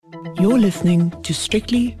You're listening to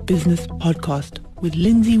Strictly Business Podcast with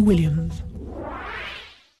Lindsay Williams.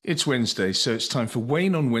 It's Wednesday, so it's time for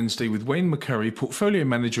Wayne on Wednesday with Wayne McCurrie, Portfolio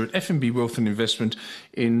Manager at F&B Wealth and Investment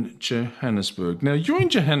in Johannesburg. Now, you're in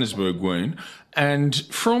Johannesburg, Wayne, and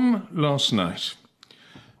from last night,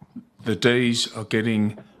 the days are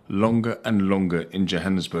getting longer and longer in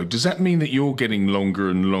Johannesburg. Does that mean that you're getting longer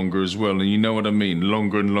and longer as well? And you know what I mean,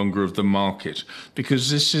 longer and longer of the market?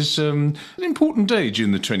 Because this is an important day,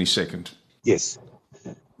 June the 22nd. Yes.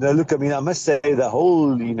 No, look, I mean, I must say the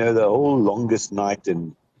whole longest night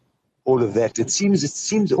and all of that, it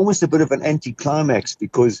seems almost a bit of an anticlimax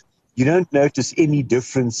because you don't notice any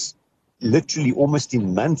difference literally almost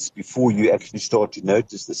in months before you actually start to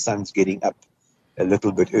notice the sun's getting up a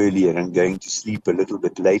little bit earlier and going to sleep a little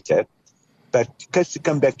bit later. But just to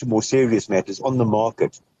come back to more serious matters on the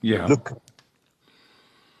market, Look,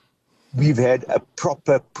 we've had a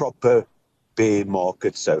proper bear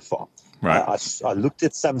market so far. Right. I looked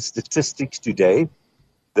at some statistics today.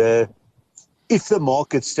 If the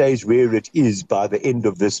market stays where it is by the end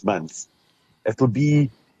of this month, it will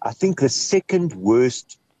be, I think, the second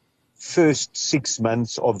worst first 6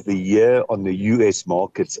 months of the year on the US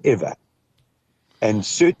markets ever. And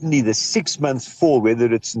certainly the 6 months fall,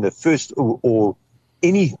 whether it's in the first or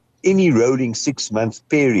any rolling 6 month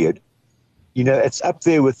period, it's up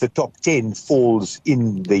there with the top 10 falls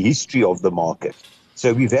in the history of the market.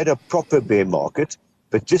 So we've had a proper bear market,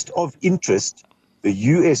 but just of interest, the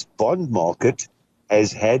US bond market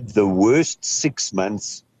has had the worst 6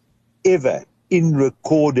 months ever in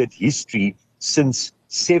recorded history since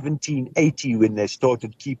 1780 when they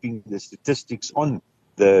started keeping the statistics on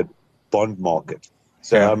the bond market.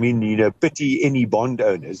 So, Yeah. I mean, pity any bond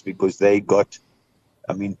owners because they got,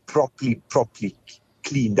 properly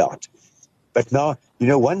cleaned out. But now,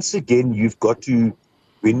 once again, you've got to,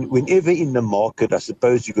 whenever in the market, I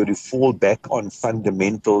suppose you've got to fall back on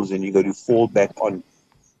fundamentals and you've got to fall back on,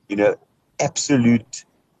 absolute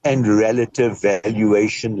and relative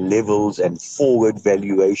valuation levels and forward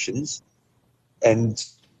valuations. And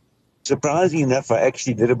surprisingly enough, I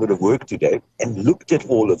actually did a bit of work today and looked at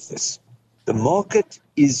all of this. The market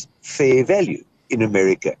is fair value in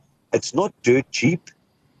America. It's not dirt cheap.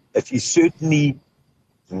 It is certainly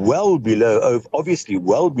obviously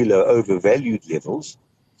well below overvalued levels.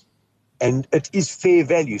 And it is fair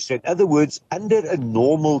value. So in other words, under a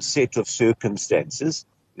normal set of circumstances,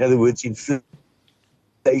 in other words, inflation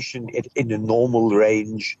in a normal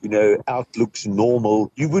range, outlooks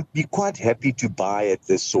normal, you would be quite happy to buy at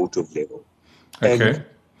this sort of level. Okay. And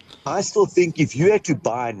I still think if you had to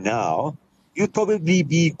buy now, you'd probably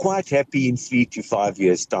be quite happy in 3 to 5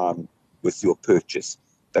 years' time with your purchase.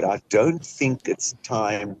 But I don't think it's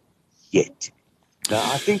time yet. Now,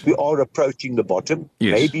 I think we are approaching the bottom.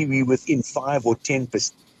 Yes. Maybe we're within 5 or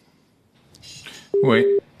 10%. Wait.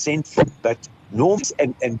 But norms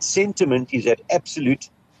and sentiment is at absolute,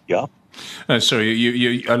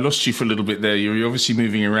 Sorry, I lost you for a little bit there. You're obviously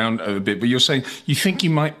moving around a bit, but you're saying you think you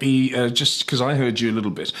might be, just because I heard you a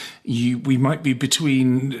little bit, we might be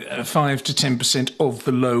between 5 to 10% of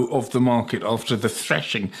the low of the market after the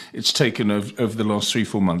thrashing it's taken over the last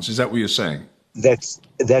 3-4 months. Is that what you're saying?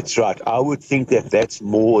 That's right. I would think that's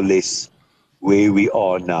more or less where we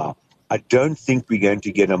are now. I don't think we're going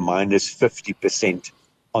to get a minus 50%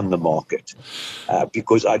 on the market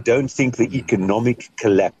because I don't think the economic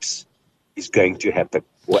collapse is going to happen,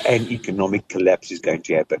 or an economic collapse is going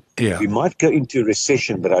to happen. Yeah. We might go into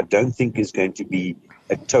recession, but I don't think it's going to be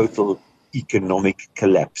a total economic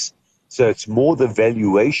collapse. So it's more the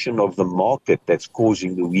valuation of the market that's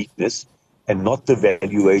causing the weakness and not the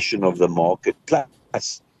valuation of the market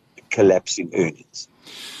plus collapse in earnings.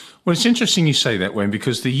 Well, it's interesting you say that, Wayne,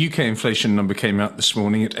 because the UK inflation number came out this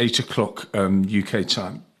morning at 8 o'clock UK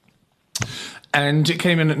time. And it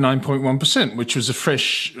came in at 9.1%, which was a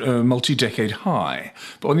fresh multi-decade high.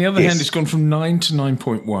 But on the other hand, it's gone from 9 to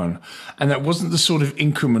 9.1. And that wasn't the sort of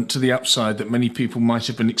increment to the upside that many people might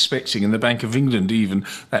have been expecting. And the Bank of England, even,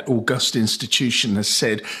 that august institution, has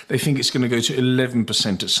said they think it's going to go to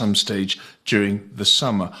 11% at some stage during the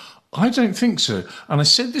summer. I don't think so. And I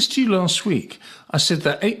said this to you last week. I said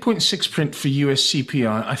that 8.6 print for US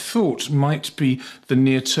CPI I thought might be the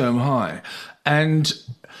near-term high. And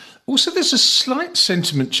also, there's a slight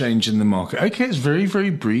sentiment change in the market. Okay, it's very,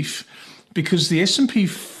 very brief because the S&P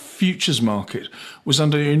futures market was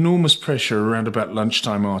under enormous pressure around about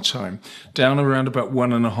lunchtime our time, down around about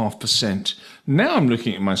 1.5%. Now I'm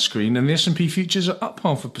looking at my screen and the S&P futures are up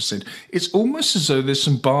 0.5%. It's almost as though there's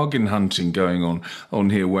some bargain hunting going on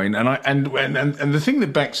here, Wayne. And the thing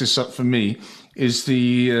that backs this up for me is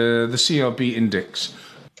the CRB index.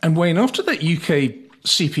 And Wayne, after that UK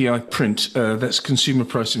CPI print, that's consumer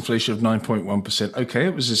price inflation of 9.1%. Okay,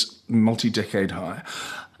 it was this multi-decade high,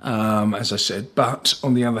 as I said. But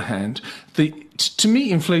on the other hand, to me,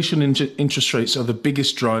 inflation and interest rates are the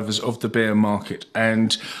biggest drivers of the bear market.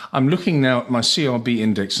 And I'm looking now at my CRB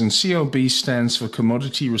index, and CRB stands for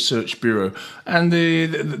Commodity Research Bureau. And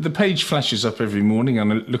the page flashes up every morning,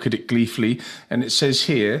 and I look at it gleefully, and it says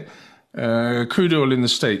here, crude oil in the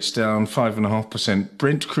States down 5.5%,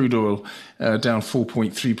 Brent crude oil down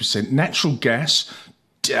 4.3%, natural gas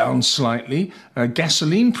down slightly,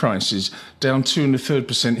 gasoline prices down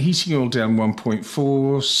 2.33%, heating oil down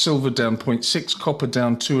 1.4%, silver down 0.6%, copper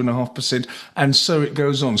down 2.5%, and so it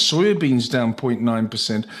goes on. Soybeans down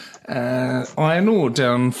 0.9%. Iron ore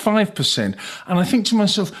down 5%. And I think to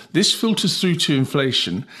myself, this filters through to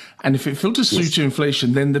inflation. And if it filters through to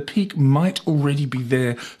inflation, then the peak might already be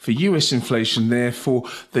there for US inflation. Therefore,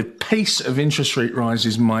 the pace of interest rate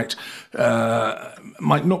rises might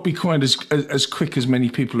not be quite as quick as many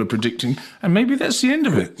people are predicting. And maybe that's the end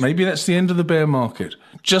of it. Maybe that's the end of the bear market.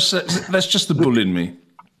 That's just the bull in me.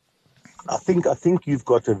 I think you've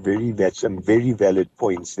got some very valid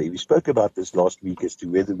points there. We spoke about this last week as to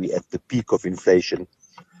whether we're at the peak of inflation.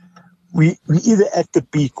 We either at the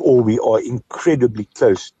peak or we are incredibly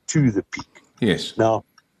close to the peak. Yes. Now,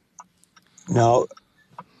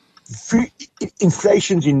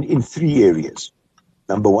 inflation's in three areas.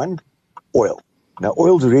 Number one, oil. Now,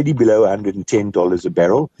 oil's already below $110 a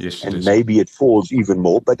barrel, yes, and maybe it falls even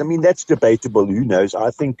more. But, I mean, that's debatable. Who knows?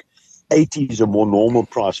 I think 80 is a more normal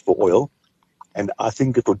price for oil, and I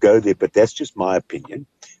think it will go there, but that's just my opinion.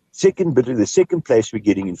 The second place we're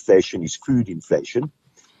getting inflation is food inflation.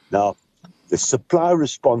 Now, the supply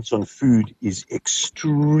response on food is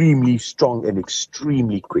extremely strong and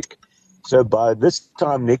extremely quick. So by this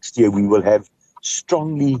time next year, we will have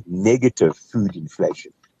strongly negative food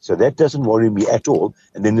inflation. So that doesn't worry me at all.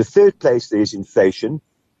 And then the third place there's inflation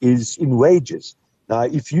is in wages. Now,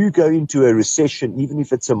 if you go into a recession, even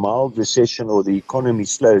if it's a mild recession or the economy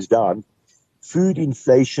slows down, food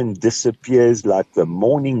inflation disappears like the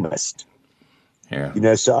morning mist.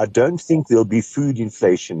 Yeah. So I don't think there'll be food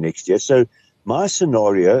inflation next year. So my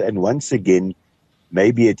scenario, and once again,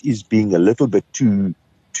 maybe it is being a little bit too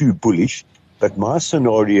bullish, but my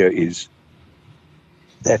scenario is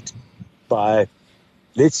that by,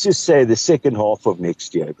 let's just say, the second half of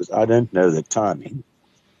next year, because I don't know the timing,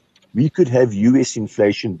 we could have US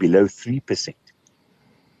inflation below 3%.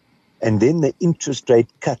 And then the interest rate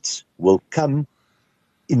cuts will come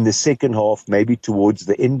in the second half, maybe towards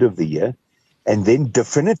the end of the year, and then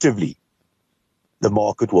definitively the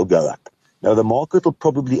market will go up. Now, the market will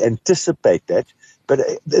probably anticipate that, but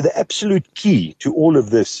the absolute key to all of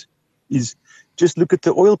this is just look at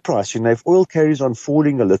the oil price. If oil carries on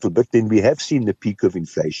falling a little bit, then we have seen the peak of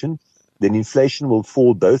inflation. Then inflation will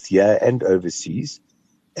fall both here and overseas.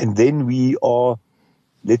 And then we are,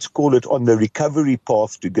 let's call it, on the recovery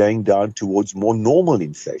path to going down towards more normal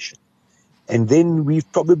inflation. And then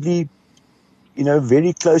we've probably,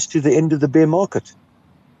 very close to the end of the bear market.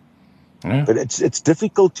 Yeah. But it's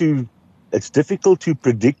difficult to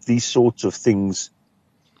predict these sorts of things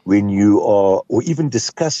when you are, or even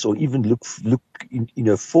discuss, or even look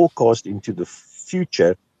forecast into the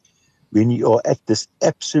future when you are at this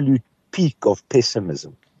absolute peak of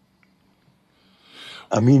pessimism.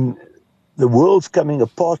 I mean, the world's coming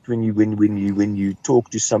apart when you talk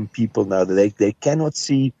to some people now. They cannot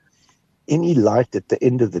see any light at the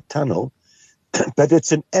end of the tunnel, but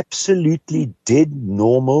it's an absolutely dead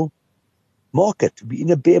normal market. In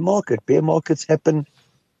a bear market, bear markets happen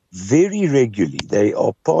very regularly. They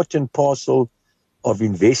are part and parcel of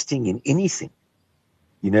investing in anything,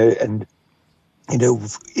 and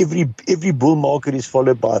every bull market is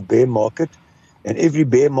followed by a bear market, and every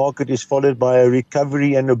bear market is followed by a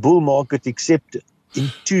recovery and a bull market, except in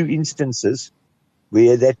two instances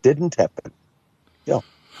where that didn't happen. Yeah.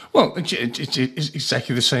 Well, it's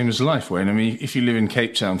exactly the same as life, Wayne. I mean, if you live in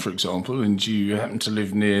Cape Town, for example, and you happen to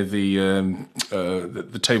live near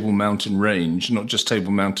the Table Mountain range, not just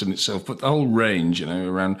Table Mountain itself, but the whole range,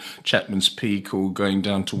 around Chapman's Peak or going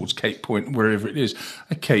down towards Cape Point, wherever it is,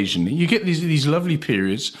 occasionally you get these lovely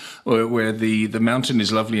periods where the mountain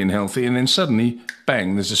is lovely and healthy, and then suddenly,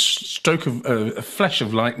 bang, there's a flash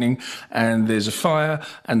of lightning, and there's a fire,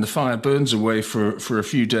 and the fire burns away for a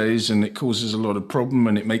few days, and it causes a lot of problem,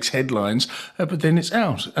 and it makes headlines, but then it's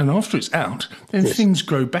out. And after it's out, then things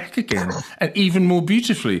grow back again, and even more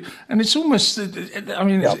beautifully. And it's almost,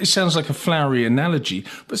 it sounds like a flowery analogy,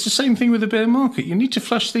 but it's the same thing with the bear market. You need to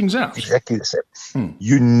flush things out. Exactly the same.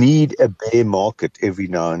 You need a bear market every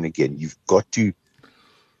now and again. You've got to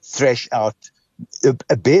thrash out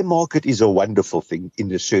a bear market is a wonderful thing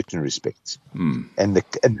in a certain respects. And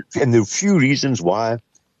the few reasons why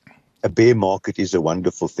a bear market is a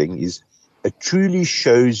wonderful thing is it truly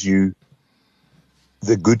shows you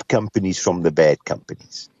the good companies from the bad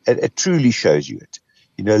companies. It truly shows you it.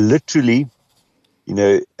 Literally,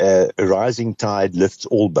 a rising tide lifts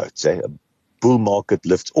all boats. A bull market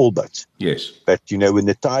lifts all boats. Yes. But, when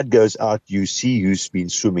the tide goes out, you see who's been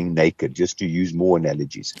swimming naked, just to use more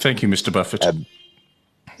analogies. Thank you, Mr. Buffett.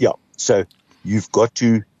 Yeah. So you've got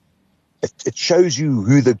to, it shows you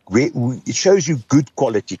it shows you good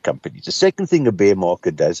quality companies. The second thing a bear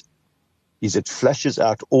market does is it flushes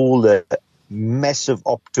out all the massive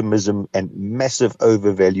optimism and massive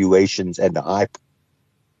overvaluations and hype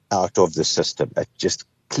out of the system. It just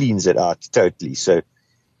cleans it out totally. So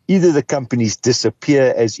either the companies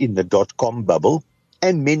disappear, as in the dot-com bubble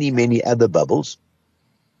and many, many other bubbles,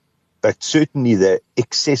 but certainly the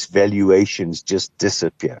excess valuations just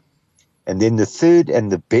disappear. And then the third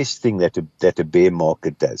and the best thing that a bear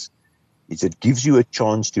market does is it gives you a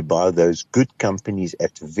chance to buy those good companies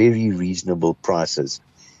at very reasonable prices.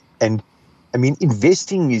 And I mean,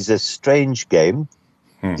 investing is a strange game.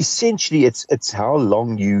 Essentially, it's how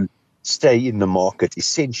long you stay in the market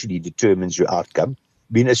essentially determines your outcome.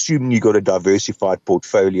 I mean, assuming you got a diversified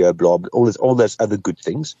portfolio, blah, blah, all those other good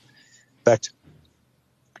things. But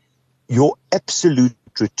your absolute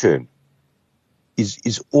return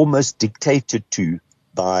is almost dictated to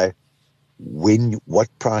by what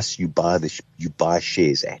price you buy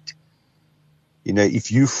shares at.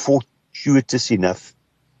 If you're fortuitous enough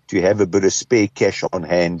to have a bit of spare cash on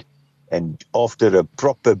hand, and after a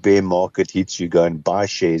proper bear market hits, you go and buy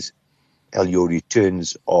shares, your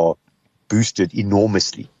returns are boosted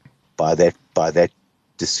enormously by that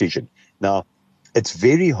decision. Now, it's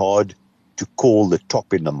very hard to call the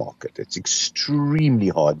top in the market. It's extremely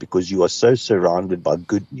hard because you are so surrounded by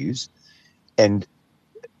good news. And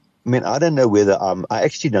I mean, I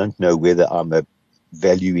actually don't know whether I'm a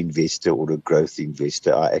value investor or a growth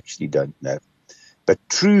investor. I actually don't know. But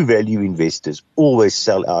true value investors always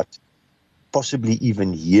sell out possibly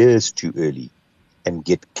even years too early and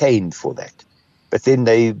get caned for that. But then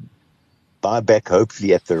they buy back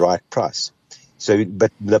hopefully at the right price. So,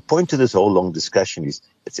 but the point of this whole long discussion is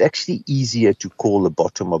it's actually easier to call the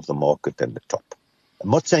bottom of the market than the top. I'm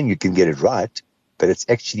not saying you can get it right, but it's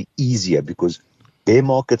actually easier because bear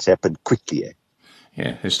markets happen quickly.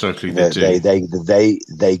 Yeah, historically they do.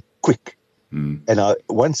 They quick. And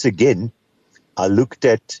once again, I looked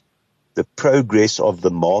at the progress of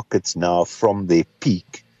the markets now from their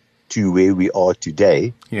peak to where we are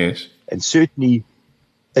today. Yes. And certainly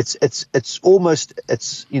it's almost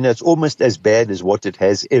as bad as what it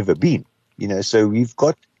has ever been. So we've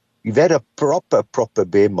had a proper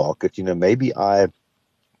bear market. Maybe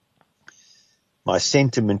my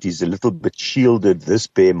sentiment is a little bit shielded this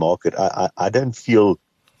bear market. I don't feel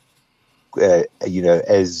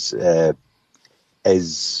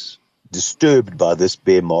as disturbed by this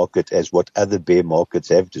bear market as what other bear markets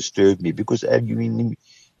have disturbed me, because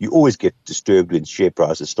you always get disturbed when share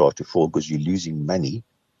prices start to fall because you're losing money.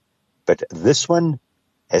 But this one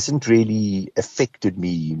hasn't really affected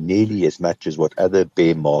me nearly as much as what other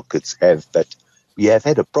bear markets have. But we have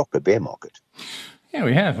had a proper bear market. Yeah,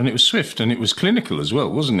 we have, and it was swift and it was clinical as well,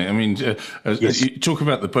 wasn't it? I mean, Yes. You talk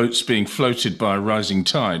about the boats being floated by a rising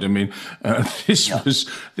tide. I mean, this was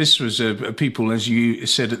people, as you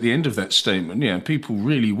said at the end of that statement. Yeah, people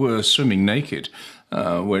really were swimming naked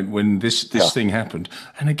when this thing happened.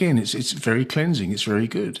 And again, it's very cleansing. It's very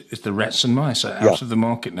good. It's the rats and mice are out of the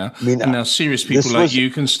market now, and now serious people like you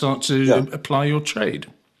can start to apply your trade.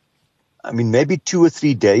 I mean, maybe 2 or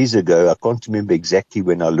 3 days ago, I can't remember exactly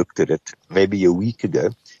when I looked at it, maybe a week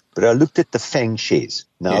ago, but I looked at the FANG shares,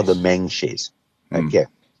 now the MANG shares. Okay.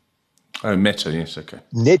 Oh, Meta, yes, okay.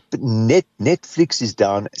 Netflix is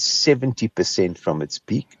down 70% from its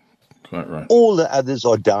peak. Quite right. All the others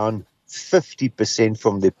are down 50%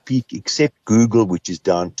 from their peak, except Google, which is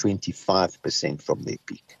down 25% from their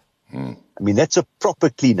peak. I mean, that's a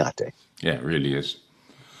proper clean out. Yeah, it really is.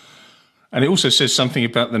 And it also says something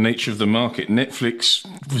about the nature of the market. Netflix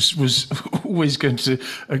was always going to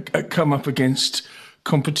come up against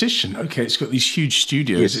competition. Okay, it's got these huge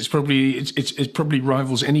studios. Yes. It probably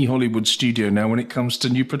rivals any Hollywood studio now when it comes to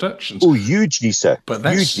new productions. Oh, hugely so. But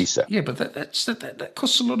hugely so. Yeah, but that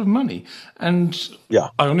costs a lot of money. And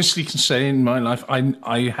Yeah. I honestly can say in my life,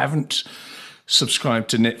 I haven't subscribe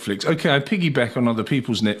to Netflix. Okay, I piggyback on other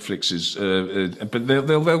people's Netflixes, but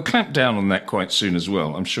they'll clamp down on that quite soon as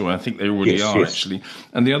well. I'm sure. I think they already are actually.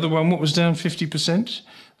 And the other one, what was down 50%?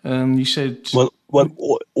 You said. Well,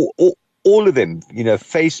 all of them.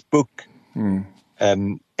 Facebook,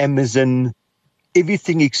 Amazon,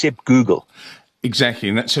 everything except Google. Exactly,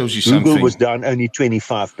 and that tells you something. Google was down only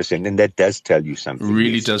 25%, and that does tell you something.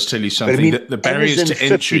 Really yes. does tell you something. But I mean, the barriers Amazon, to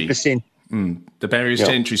entry. 50%. The barriers to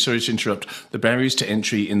entry, sorry to interrupt, the barriers to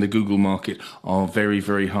entry in the Google market are very,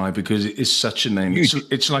 very high because it is such a name.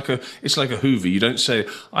 It's like a Hoover. I don't say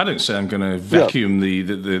I'm going to vacuum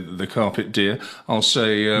the carpet, dear. I'll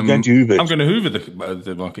say I'm going to Hoover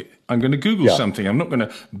the market. I'm going to Google something. I'm not going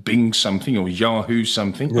to Bing something or Yahoo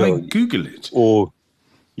something. I Google it. Or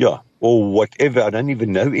whatever. I don't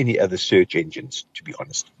even know any other search engines, to be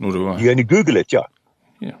honest. Nor do I. You're going to Google it, Yeah.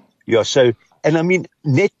 Yeah, so, and I mean,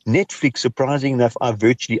 Netflix, surprising enough, I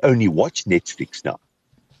virtually only watch Netflix now.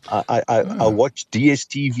 I watch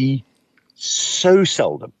DSTV so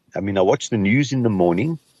seldom. I mean, I watch the news in the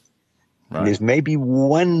morning, and there's maybe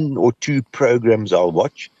 1 or 2 programs I'll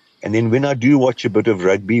watch. And then when I do watch a bit of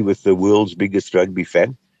rugby with the world's biggest rugby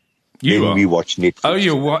fan, we watch Netflix. Oh,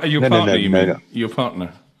 your partner, you mean? No. Your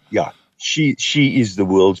partner? Yeah. She is the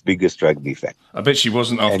world's biggest rugby fan. I bet she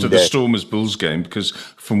wasn't after the Stormers Bulls game, because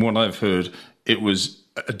from what I've heard, it was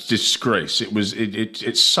a disgrace.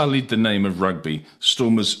 It sullied the name of rugby.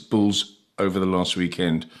 Stormers Bulls over the last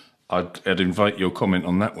weekend. I'd invite your comment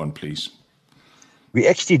on that one, please. We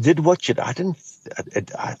actually did watch it. I didn't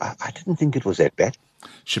think it was that bad.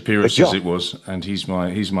 Shapiro says it was, and he's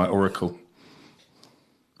my oracle.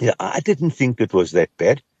 Yeah, I didn't think it was that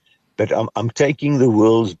bad. But I'm taking the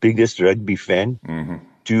world's biggest rugby fan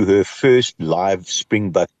to her first live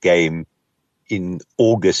Springbok game in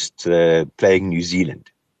August, playing New Zealand.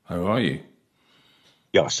 How are you?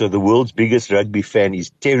 Yeah, so the world's biggest rugby fan is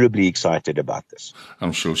terribly excited about this.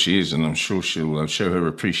 I'm sure she is, and I'm sure she'll show her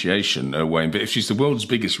appreciation, Wayne. But if she's the world's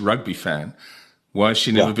biggest rugby fan, why has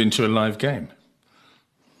she never been to a live game?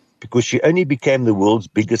 Because she only became the world's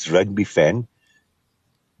biggest rugby fan.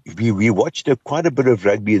 We watched quite a bit of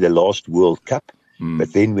rugby the last World Cup,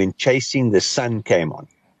 but then when Chasing the Sun came on.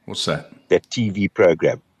 What's that? That TV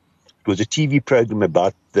program. It was a TV program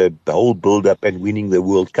about the whole build-up and winning the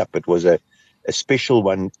World Cup. It was a special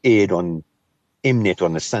one aired on Mnet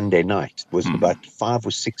on a Sunday night. It was about 5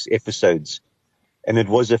 or 6 episodes, and it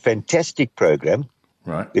was a fantastic program.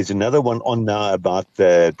 Right. There's another one on now about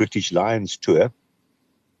the British Lions tour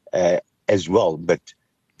as well, but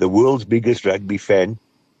the world's biggest rugby fan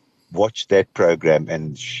watched that program,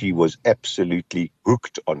 and she was absolutely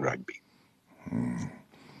hooked on rugby.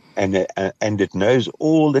 And it knows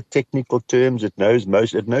all the technical terms. It knows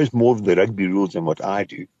more of the rugby rules than what I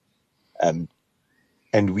do. And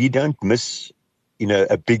we don't miss,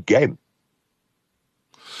 a big game.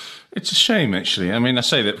 It's a shame, actually. I mean, I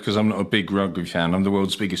say that because I'm not a big rugby fan. I'm the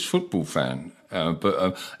world's biggest football fan.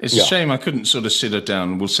 But it's a shame I couldn't sort of sit her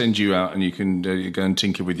down. We'll send you out and you can go and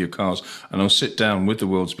tinker with your cars. And I'll sit down with the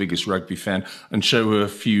world's biggest rugby fan and show her a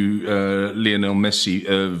few Lionel Messi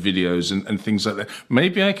videos and things like that.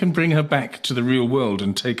 Maybe I can bring her back to the real world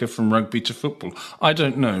and take her from rugby to football. I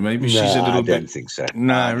don't know. Maybe she's a little bit... I don't think so.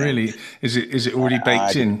 No, really? Is it already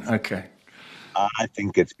baked in? Okay. I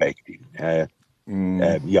think it's baked in.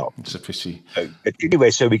 It's a pity. But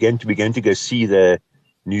anyway, so we're going to go see the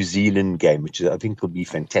New Zealand game, which I think will be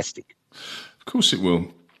fantastic. Of course it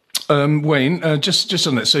will. Wayne, just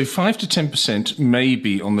on that, so 5 to 10% may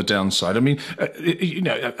be on the downside. I mean,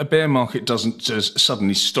 a bear market doesn't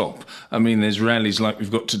suddenly stop. I mean, there's rallies like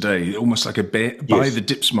we've got today, almost like a buy the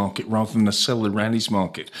dips market rather than a sell the rallies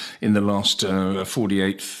market in the last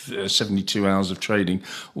 48, 72 hours of trading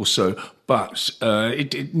or so. But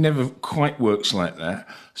it never quite works like that.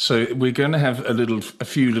 So we're going to have a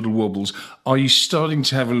few little wobbles. Are you starting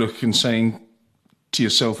to have a look and saying to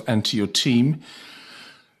yourself and to your team,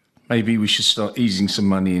 maybe we should start easing some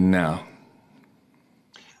money in now?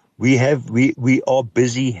 We are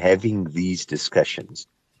busy having these discussions.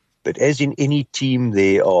 But as in any team,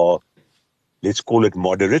 there are, let's call it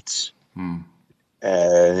moderates, and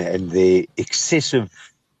they're excessive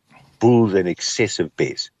bulls and excessive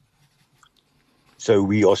bears. So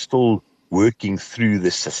we are still working through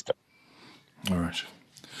the system. All right.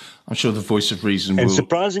 I'm sure the voice of reason will... And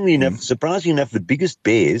surprisingly enough, the biggest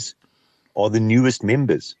bears are the newest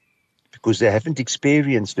members because they haven't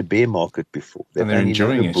experienced a bear market before. And they're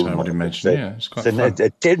enjoying it, I would imagine. Yeah, it's quite fun.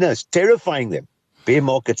 It's terrifying them. Bear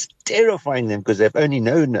market's terrifying them because they've only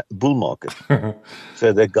known a bull market.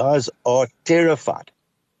 So the guys are terrified.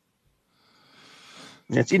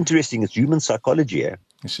 And it's interesting. It's human psychology.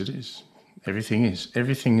 Yes, it is. Everything is.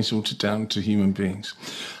 Everything is all down to human beings.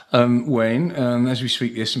 Wayne, as we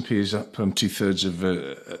speak, the S&P is up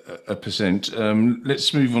 0.2%.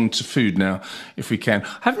 Let's move on to food now, if we can.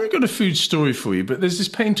 I haven't got a food story for you, but there's this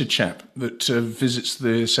painter chap that visits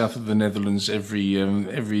the south of the Netherlands every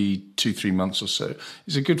 2-3 months or so.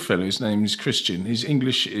 He's a good fellow. His name is Christian. His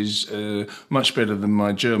English is much better than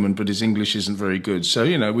my German, but his English isn't very good. So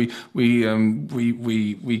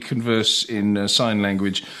we converse in sign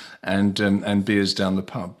language and beers down the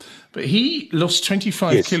pub. But he lost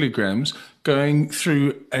 25 kilograms going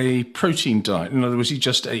through a protein diet. In other words, he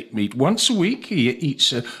just ate meat. Once a week, he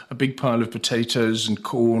eats a big pile of potatoes and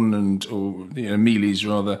corn or mealies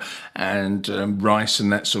rather, and rice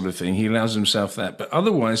and that sort of thing. He allows himself that. But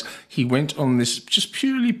otherwise, he went on this just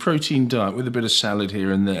purely protein diet with a bit of salad here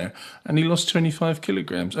and there, and he lost 25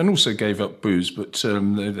 kilograms and also gave up booze, but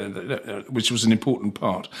which was an important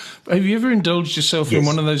part. But have you ever indulged yourself in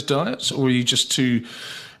one of those diets, or are you just too...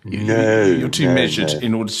 You're too measured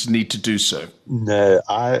in order to need to do so? No,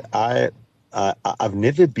 I've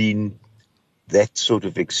never been that sort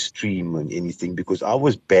of extreme on anything, because I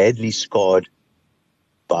was badly scarred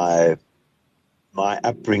by my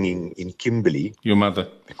upbringing in Kimberley. Your mother?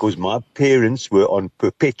 Because my parents were on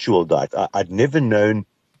perpetual diet. I'd never known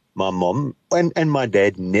my mom and my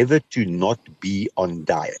dad never to not be on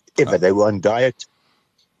diet, ever. They were on diet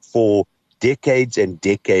for decades and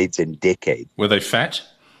decades and decades. Were they fat?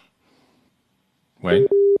 Wayne?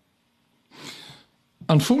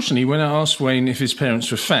 Unfortunately, when I asked Wayne if his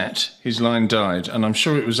parents were fat, his line died, and I'm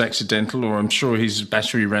sure it was accidental, or I'm sure his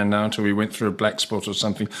battery ran out, or he went through a black spot or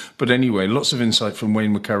something. But anyway, lots of insight from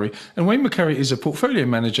Wayne McCurrie. And Wayne McCurrie is a portfolio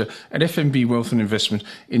manager at FNB Wealth and Investment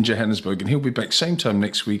in Johannesburg, and he'll be back same time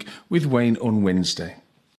next week with Wayne on Wednesday.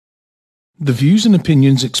 The views and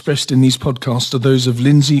opinions expressed in these podcasts are those of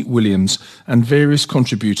Lindsay Williams and various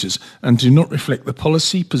contributors, and do not reflect the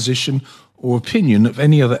policy, position, or opinion of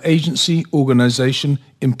any other agency, organisation,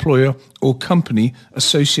 employer, or company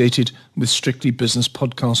associated with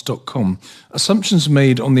strictlybusinesspodcast.com. Assumptions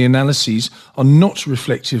made on the analyses are not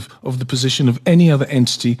reflective of the position of any other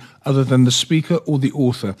entity other than the speaker or the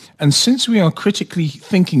author. And since we are critically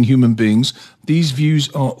thinking human beings, these views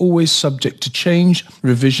are always subject to change,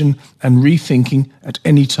 revision, and rethinking at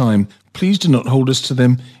any time. Please do not hold us to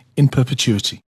them in perpetuity.